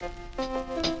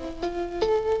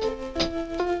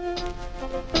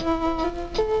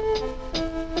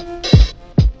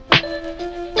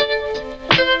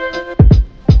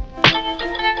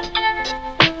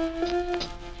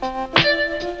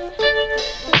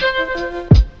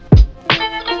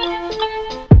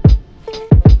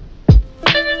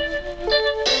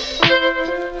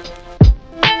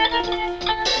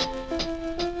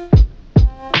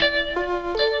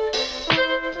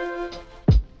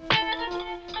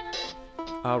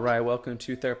All right, welcome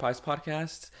to Therapize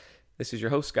Podcast. This is your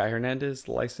host, Guy Hernandez,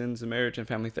 licensed marriage and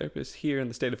family therapist here in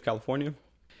the state of California.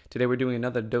 Today we're doing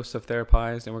another dose of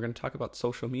Therapize, and we're going to talk about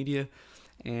social media.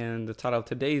 And the title of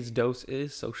today's dose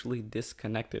is Socially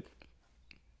Disconnected.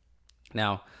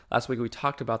 Now, last week we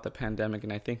talked about the pandemic,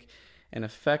 and I think an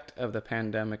effect of the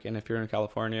pandemic, and if you're in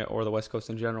California or the West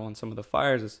Coast in general, and some of the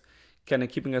fires, is kind of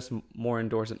keeping us more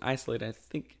indoors and isolated. I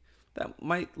think that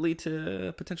might lead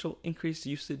to potential increased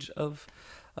usage of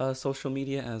social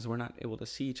media, as we're not able to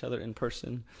see each other in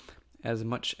person as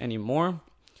much anymore.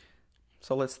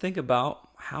 So let's think about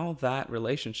how that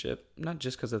relationship, not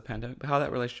just because of the pandemic, but how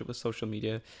that relationship with social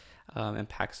media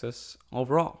impacts us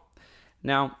overall.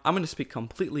 Now, I'm going to speak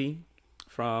completely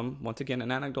from, once again,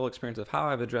 an anecdotal experience of how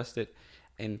I've addressed it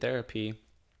in therapy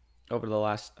over the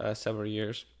last several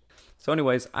years. So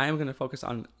anyways, I am going to focus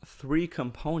on three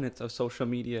components of social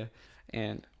media.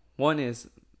 And one is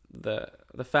the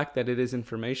fact that it is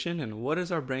information, and what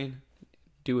does our brain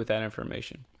do with that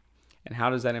information? And how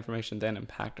does that information then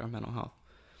impact our mental health?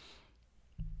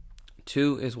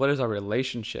 Two is, what is our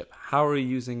relationship? How are we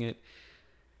using it?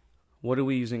 What are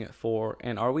we using it for?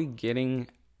 And are we getting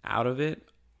out of it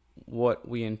what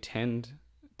we intend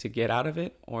to get out of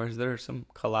it? Or is there some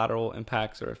collateral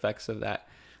impacts or effects of that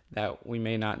we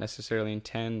may not necessarily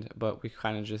intend, but we've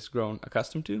kind of just grown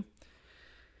accustomed to?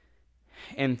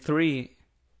 And three,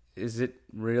 is it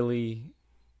really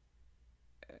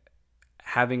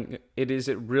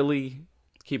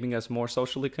keeping us more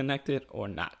socially connected or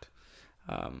not?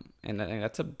 And I think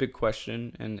that's a big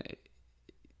question, and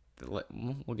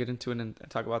we'll get into it and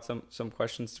talk about some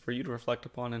questions for you to reflect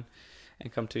upon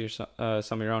and come to some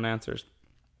of your own answers.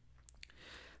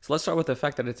 So let's start with the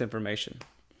fact that it's information.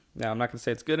 Now, I'm not going to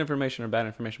say it's good information or bad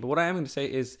information, but what I am going to say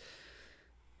is,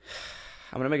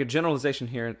 I'm going to make a generalization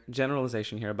here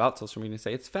about social media and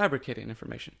say it's fabricated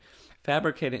information.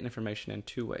 Fabricated information in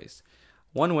two ways.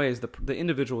 One way is the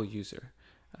individual user.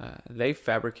 They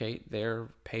fabricate their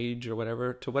page or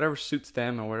whatever to whatever suits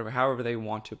them or however they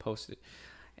want to post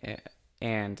it.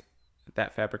 And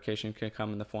that fabrication can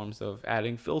come in the forms of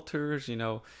adding filters,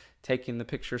 taking the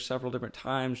picture several different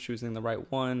times, choosing the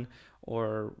right one,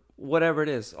 or whatever it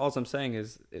is. All I'm saying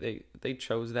is they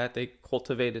chose that, they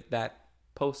cultivated that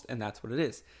post, and that's what it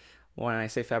is. When I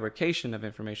say fabrication of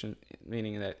information,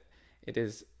 meaning that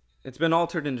it's been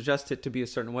altered and adjusted to be a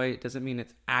certain way, it doesn't mean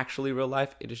it's actually real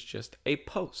life. It is just a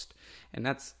post, and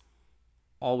that's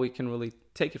all we can really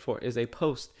take it for, is a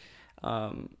post.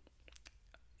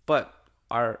 But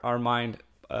our mind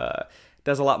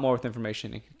does a lot more with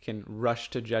information. It can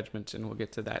rush to judgment, and we'll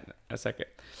get to that in a second.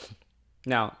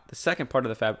 Now, the second part of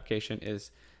the fabrication is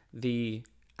the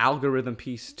algorithm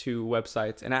piece to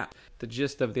websites and apps. The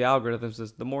gist of the algorithms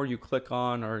is the more you click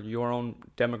on, or your own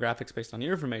demographics based on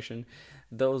your information,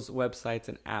 those websites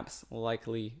and apps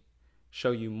likely show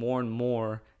you more and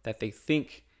more that they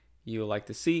think you like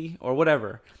to see or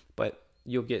whatever, but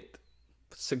you'll get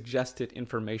suggested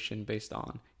information based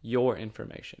on your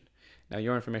information. Now,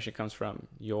 your information comes from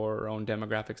your own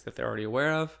demographics that they're already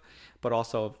aware of, but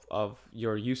also of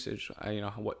your usage,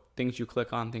 what things you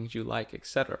click on, things you like,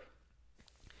 etc.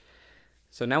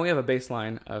 So now we have a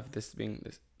baseline of this being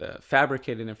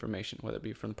fabricated information, whether it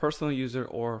be from the personal user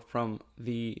or from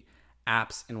the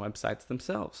apps and websites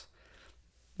themselves.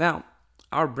 Now,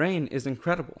 our brain is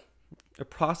incredible. It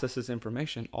processes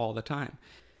information all the time.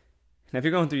 Now, if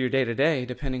you're going through your day-to-day,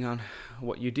 depending on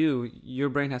what you do, your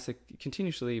brain has to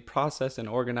continuously process and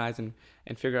organize and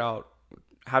figure out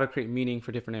how to create meaning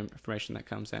for different information that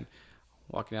comes in.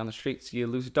 Walking down the street, see a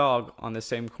loose dog on the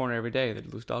same corner every day. The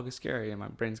loose dog is scary, and my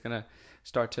brain's going to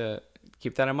start to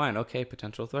keep that in mind. Okay,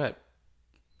 potential threat,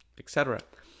 etc.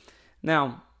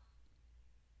 Now,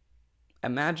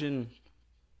 imagine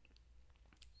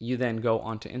you then go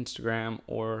onto Instagram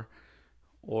or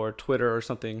Twitter or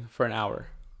something for an hour.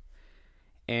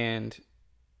 And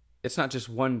it's not just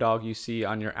one dog you see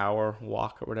on your hour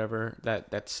walk or whatever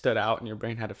that stood out and your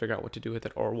brain had to figure out what to do with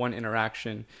it, or one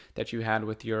interaction that you had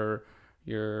with your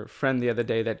friend the other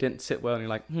day that didn't sit well and you're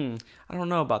like, I don't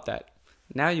know about that.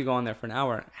 Now you go on there for an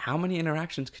hour. How many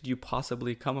interactions could you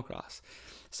possibly come across?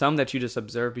 Some that you just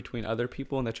observe between other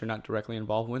people and that you're not directly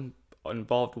involved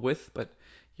with, but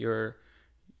you're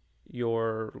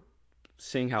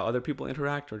seeing how other people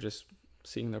interact or just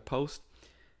seeing their post.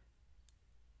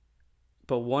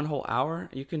 But one whole hour,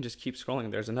 you can just keep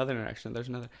scrolling. There's another interaction. There's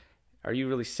another. Are you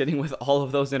really sitting with all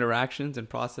of those interactions and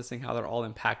processing how they're all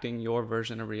impacting your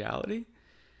version of reality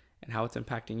and how it's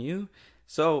impacting you?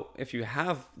 So if you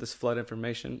have this flood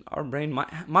information, our brain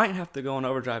might have to go on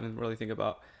overdrive and really think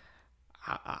about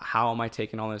how am I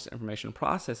taking all this information and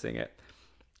processing it.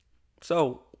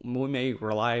 So we may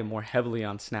rely more heavily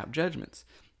on snap judgments.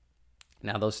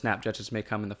 Now, those snap judgments may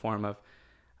come in the form of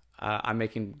I'm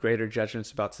making greater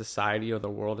judgments about society or the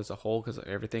world as a whole because of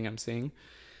everything I'm seeing.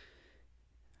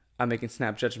 I'm making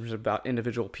snap judgments about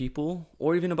individual people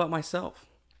or even about myself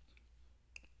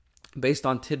based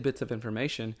on tidbits of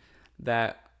information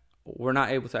that we're not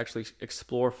able to actually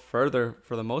explore further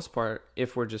for the most part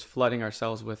if we're just flooding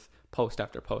ourselves with post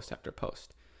after post after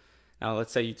post. Now,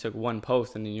 let's say you took one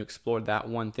post and then you explored that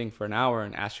one thing for an hour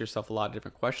and asked yourself a lot of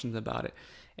different questions about it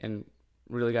and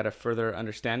really got a further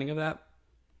understanding of that.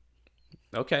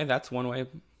 Okay, that's one way.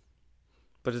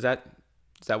 But is that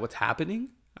what's happening?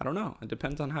 I don't know. It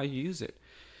depends on how you use it.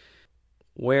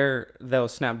 Where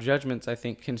those snap judgments, I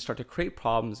think, can start to create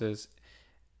problems is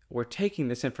we're taking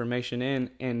this information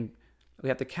in and we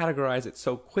have to categorize it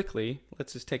so quickly.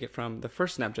 Let's just take it from the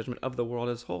first snap judgment of the world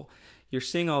as a whole. You're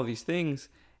seeing all these things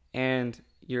and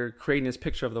you're creating this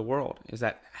picture of the world. Is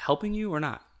that helping you or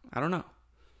not? I don't know.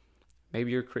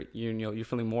 Maybe you're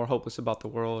feeling more hopeless about the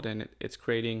world and it's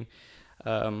creating,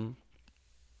 maybe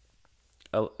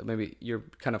you're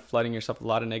kind of flooding yourself with a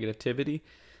lot of negativity.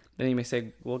 Then you may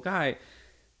say, well, Guy,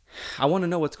 I want to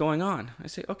know what's going on. I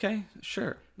say, okay,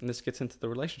 sure. And this gets into the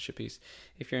relationship piece.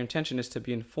 If your intention is to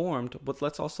be informed, but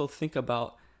let's also think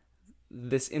about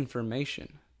this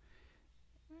information.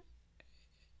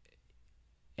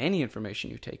 Any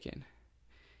information you take in,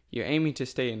 you're aiming to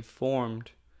stay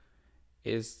informed.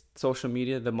 Is social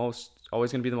media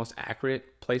always going to be the most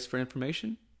accurate place for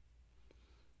information?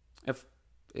 If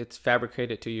it's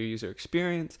fabricated to your user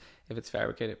experience, if it's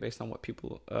fabricated based on what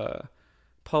people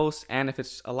post, and if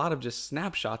it's a lot of just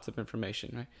snapshots of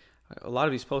information, right? A lot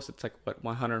of these posts, it's like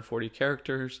 140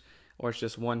 characters, or it's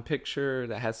just one picture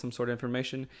that has some sort of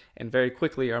information, and very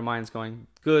quickly our mind's going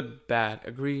good, bad,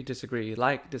 agree, disagree,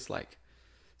 like, dislike.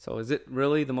 So is it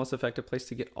really the most effective place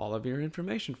to get all of your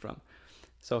information from?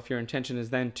 So if your intention is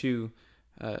then to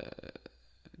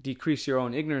decrease your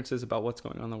own ignorances about what's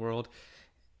going on in the world,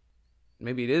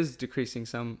 maybe it is decreasing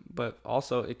some, but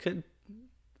also it could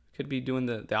be doing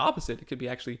the opposite. It could be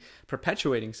actually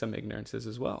perpetuating some ignorances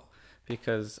as well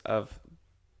because of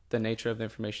the nature of the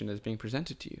information that's being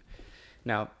presented to you.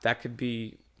 Now, that could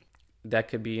be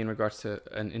in regards to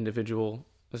an individual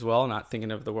as well, not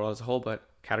thinking of the world as a whole, but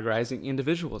categorizing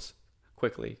individuals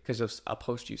quickly because of a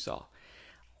post you saw.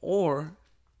 Or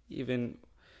even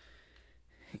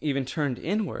turned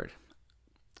inward.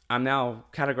 I'm now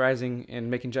categorizing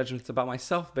and making judgments about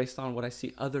myself based on what I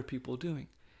see other people doing.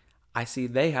 I see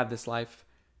they have this life.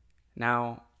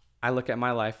 Now I look at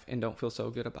my life and don't feel so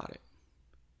good about it.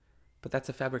 But that's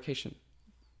a fabrication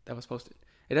that was posted.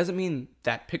 It doesn't mean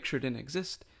that picture didn't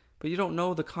exist, but you don't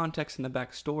know the context and the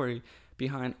backstory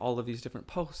behind all of these different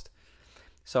posts.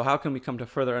 So how can we come to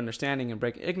further understanding and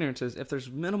break ignorances if there's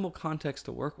minimal context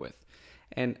to work with?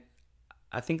 And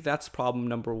I think that's problem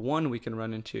number one we can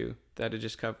run into that I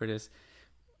just covered is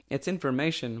it's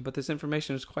information, but this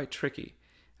information is quite tricky.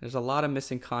 There's a lot of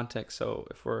missing context. So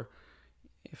if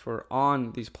we're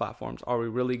on these platforms, are we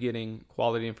really getting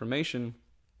quality information?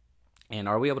 And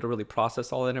are we able to really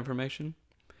process all that information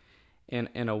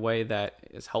in a way that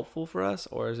is helpful for us?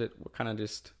 Or is it we're kind of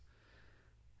just,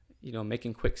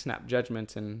 making quick snap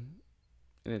judgments and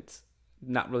it's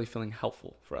not really feeling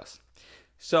helpful for us?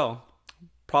 So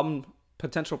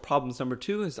potential problems number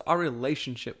 2 is our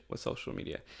relationship with social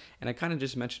media. And I kind of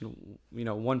just mentioned,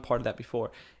 one part of that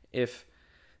before. If,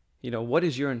 what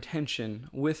is your intention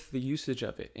with the usage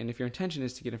of it? And if your intention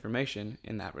is to get information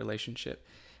in that relationship,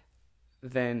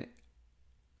 then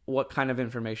what kind of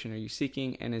information are you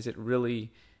seeking? And is it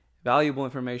really valuable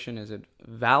information? Is it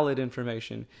valid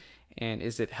information? And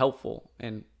is it helpful?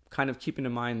 And kind of keeping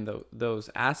in mind those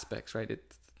aspects, right?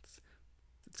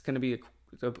 It's going to be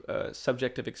a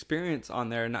subjective experience on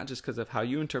there, not just because of how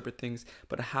you interpret things,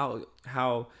 but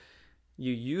how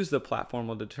you use the platform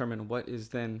will determine what is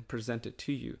then presented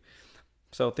to you.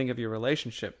 So think of your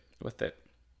relationship with it.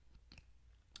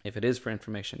 If it is for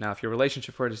information. Now, if your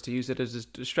relationship for it is to use it as a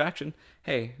distraction,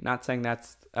 hey, not saying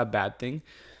that's a bad thing.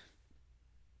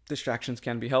 Distractions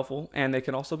can be helpful and they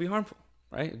can also be harmful,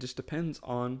 right? It just depends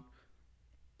on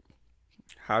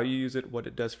how you use it, what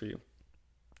it does for you.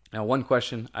 Now, one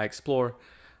question I explore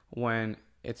when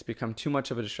it's become too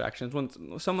much of a distraction is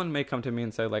when someone may come to me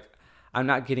and say, like, I'm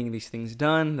not getting these things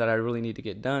done that I really need to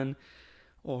get done,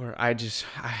 or I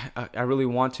really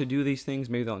want to do these things.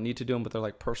 Maybe they don't need to do them, but they're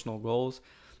like personal goals.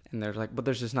 And they're like, but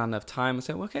there's just not enough time. I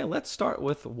say, well, okay, let's start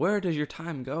with where does your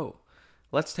time go?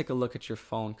 Let's take a look at your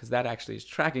phone because that actually is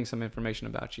tracking some information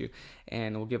about you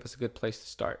and will give us a good place to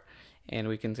start. And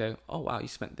we can say, oh, wow, you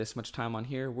spent this much time on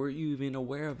here. Were you even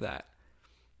aware of that?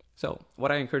 So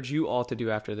what I encourage you all to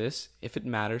do after this, if it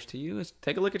matters to you, is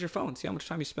take a look at your phone. See how much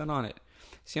time you spend on it.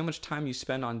 See how much time you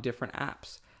spend on different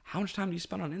apps. How much time do you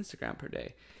spend on Instagram per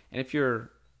day? And if you're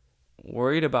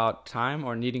worried about time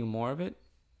or needing more of it,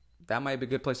 that might be a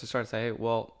good place to start. Say, hey,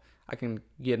 well, I can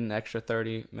get an extra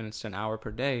 30 minutes to an hour per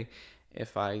day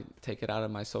if I take it out of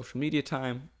my social media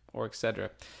time, or etc.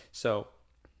 So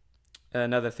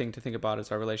another thing to think about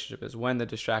is our relationship is when the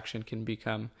distraction can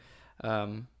become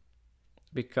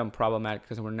problematic,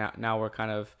 because we're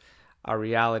kind of, our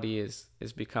reality is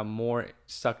become more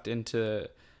sucked into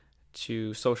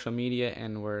social media,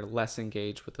 and we're less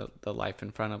engaged with the life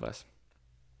in front of us.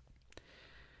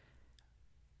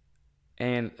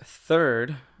 And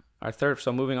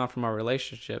so moving on from our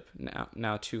relationship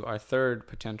now to our third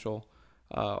potential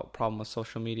problem with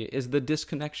social media is the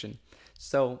disconnection.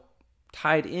 So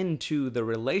tied into the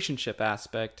relationship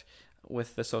aspect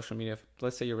with the social media,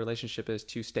 let's say your relationship is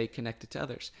to stay connected to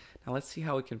others. Now let's see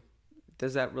how we can,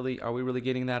 are we really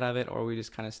getting that out of it, or are we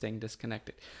just kind of staying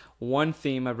disconnected? One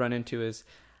theme I've run into is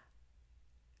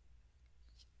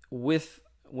with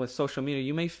social media,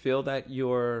 you may feel that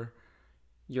you're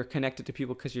connected to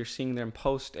people because you're seeing them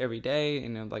post every day,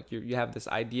 and like you have this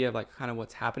idea of like kind of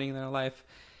what's happening in their life,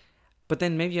 but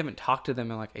then maybe you haven't talked to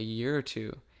them in like a year or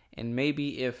two. And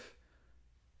maybe if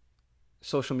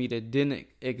social media didn't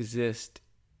exist,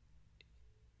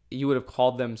 you would have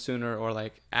called them sooner, or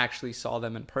like actually saw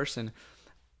them in person.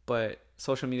 But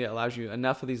social media allows you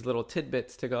enough of these little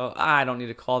tidbits to go, I don't need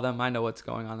to call them, I know what's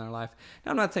going on in their life.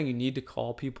 Now, I'm not saying you need to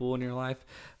call people in your life,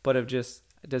 but of just,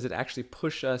 does it actually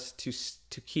push us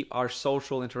to keep our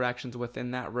social interactions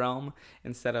within that realm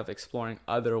instead of exploring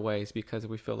other ways, because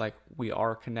we feel like we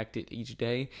are connected each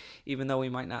day, even though we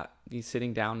might not be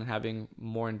sitting down and having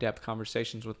more in-depth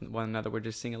conversations with one another. We're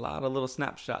just seeing a lot of little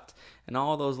snapshots, and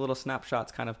all those little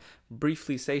snapshots kind of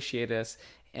briefly satiate us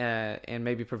and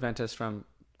maybe prevent us from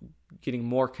getting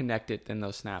more connected than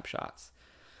those snapshots.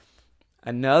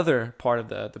 Another part of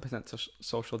the potential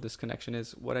social disconnection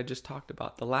is what I just talked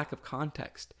about, the lack of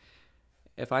context.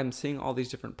 If I'm seeing all these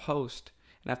different posts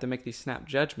and I have to make these snap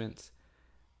judgments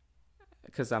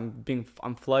because I'm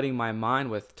flooding my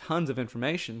mind with tons of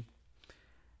information,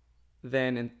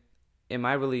 then am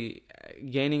I really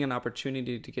gaining an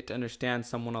opportunity to get to understand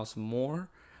someone else more?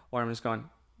 Or I'm just going,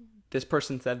 this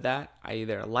person said that, I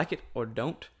either like it or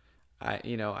don't.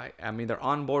 I'm either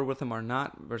on board with them or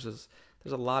not, versus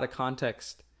there's a lot of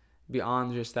context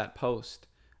beyond just that post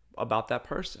about that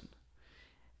person.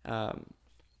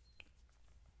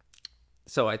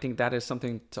 So I think that is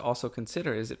something to also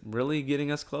consider. Is it really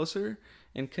getting us closer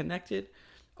and connected?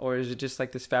 Or is it just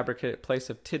like this fabricated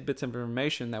place of tidbits of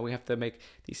information that we have to make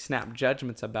these snap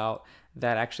judgments about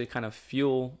that actually kind of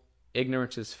fuel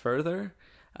ignorances further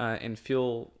and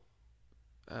fuel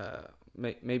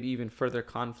maybe even further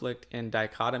conflict and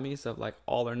dichotomies of like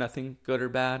all or nothing, good or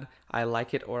bad, I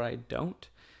like it or I don't.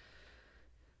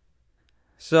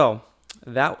 So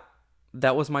that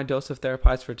was my dose of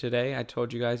Therapize for today. I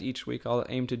told you guys each week I'll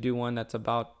aim to do one that's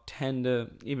about 10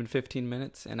 to even 15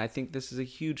 minutes. And I think this is a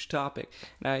huge topic.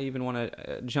 And I even want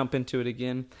to jump into it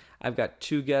again. I've got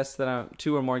two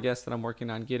or more guests that I'm working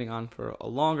on getting on for a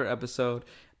longer episode.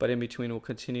 But in between, we'll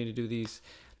continue to do these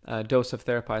dose of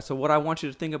Therapize. So what I want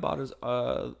you to think about is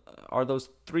are those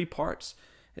three parts.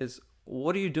 Is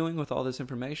what are you doing with all this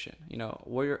information?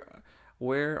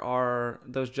 Where are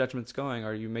those judgments going?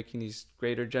 Are you making these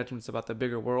greater judgments about the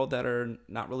bigger world that are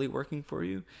not really working for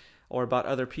you, or about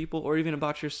other people, or even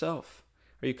about yourself?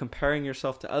 Are you comparing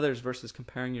yourself to others versus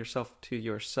comparing yourself to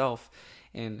yourself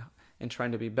and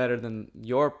trying to be better than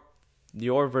your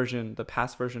version, the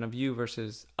past version of you,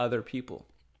 versus other people?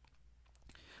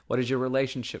 What is your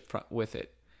relationship with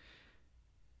it?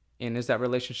 And is that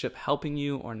relationship helping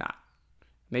you or not?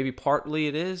 Maybe partly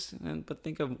it is, but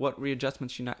think of what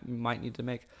readjustments you might need to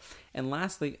make. And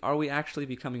lastly, are we actually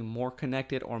becoming more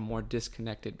connected or more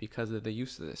disconnected because of the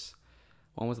use of this?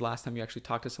 When was the last time you actually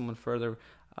talked to someone further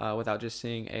without just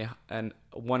seeing a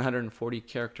 140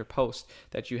 character post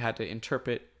that you had to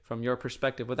interpret from your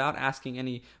perspective without asking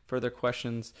any further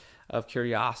questions of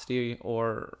curiosity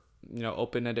or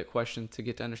open-ended questions to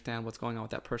get to understand what's going on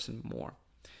with that person more?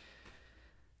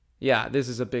 Yeah, this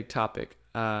is a big topic.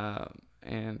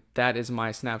 And that is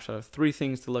my snapshot of 3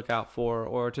 things to look out for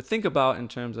or to think about in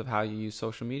terms of how you use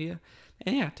social media.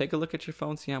 And yeah, take a look at your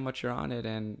phone, see how much you're on it,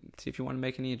 and see if you want to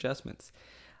make any adjustments.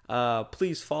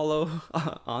 Please follow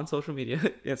on social media,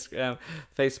 Instagram,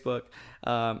 Facebook.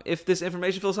 If this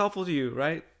information feels helpful to you,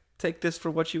 right? Take this for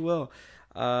what you will.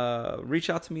 Reach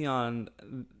out to me on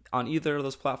either of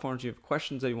those platforms. You have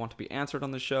questions that you want to be answered on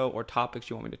the show, or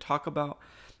topics you want me to talk about,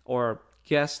 or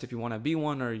guest, if you want to be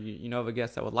one, or you know of a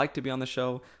guest that would like to be on the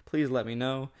show, please let me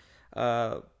know.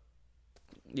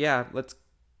 Let's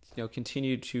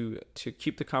continue to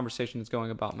keep the conversations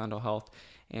going about mental health.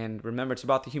 And remember, it's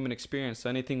about the human experience. So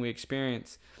anything we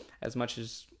experience, as much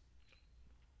as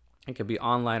it could be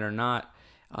online or not,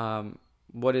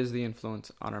 what is the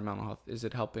influence on our mental health? Is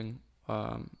it helping?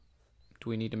 Do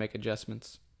we need to make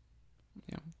adjustments?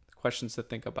 Questions to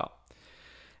think about.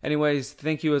 Anyways,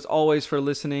 thank you as always for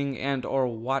listening and or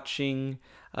watching.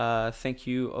 Thank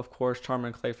you, of course, Charmer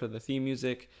and Clay for the theme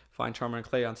music. Find Charmer and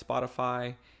Clay on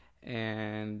Spotify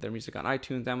and their music on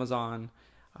iTunes, Amazon.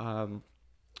 Other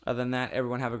than that,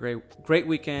 everyone have a great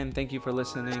weekend. Thank you for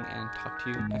listening, and talk to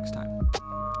you next time.